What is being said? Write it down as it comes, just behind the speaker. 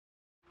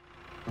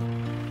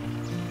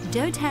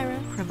doTERRA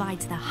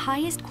provides the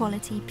highest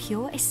quality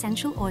pure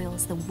essential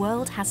oils the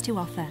world has to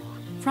offer,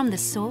 from the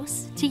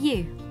source to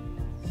you.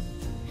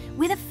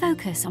 With a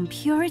focus on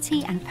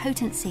purity and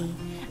potency,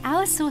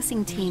 our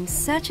sourcing team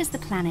searches the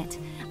planet,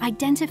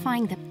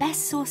 identifying the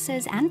best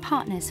sources and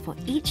partners for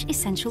each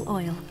essential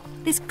oil.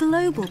 This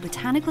global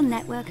botanical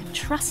network of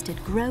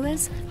trusted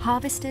growers,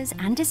 harvesters,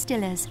 and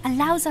distillers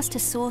allows us to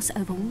source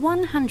over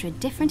 100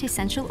 different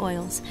essential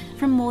oils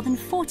from more than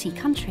 40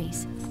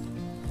 countries.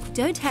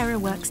 doTERRA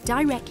works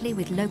directly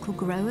with local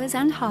growers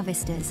and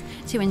harvesters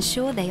to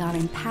ensure they are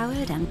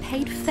empowered and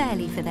paid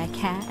fairly for their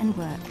care and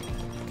work.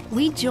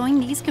 We join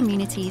these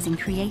communities in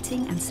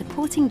creating and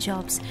supporting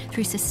jobs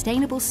through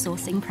sustainable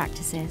sourcing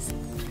practices.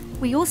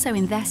 We also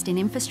invest in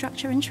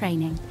infrastructure and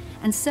training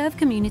and serve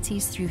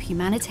communities through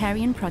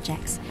humanitarian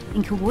projects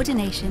in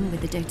coordination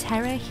with the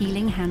doTERRA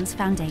Healing Hands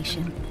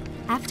Foundation.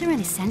 After an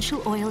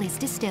essential oil is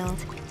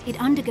distilled, it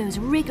undergoes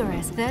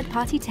rigorous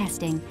third-party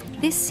testing.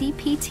 This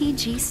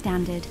CPTG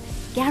standard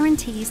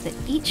guarantees that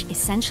each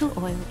essential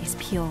oil is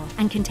pure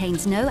and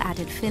contains no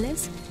added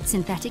fillers,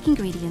 synthetic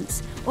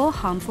ingredients, or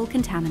harmful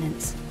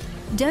contaminants.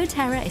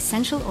 doTERRA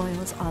essential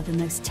oils are the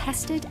most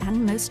tested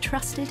and most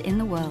trusted in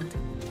the world,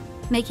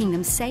 making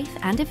them safe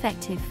and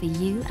effective for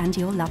you and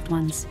your loved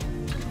ones.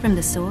 From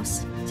the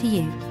source to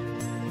you.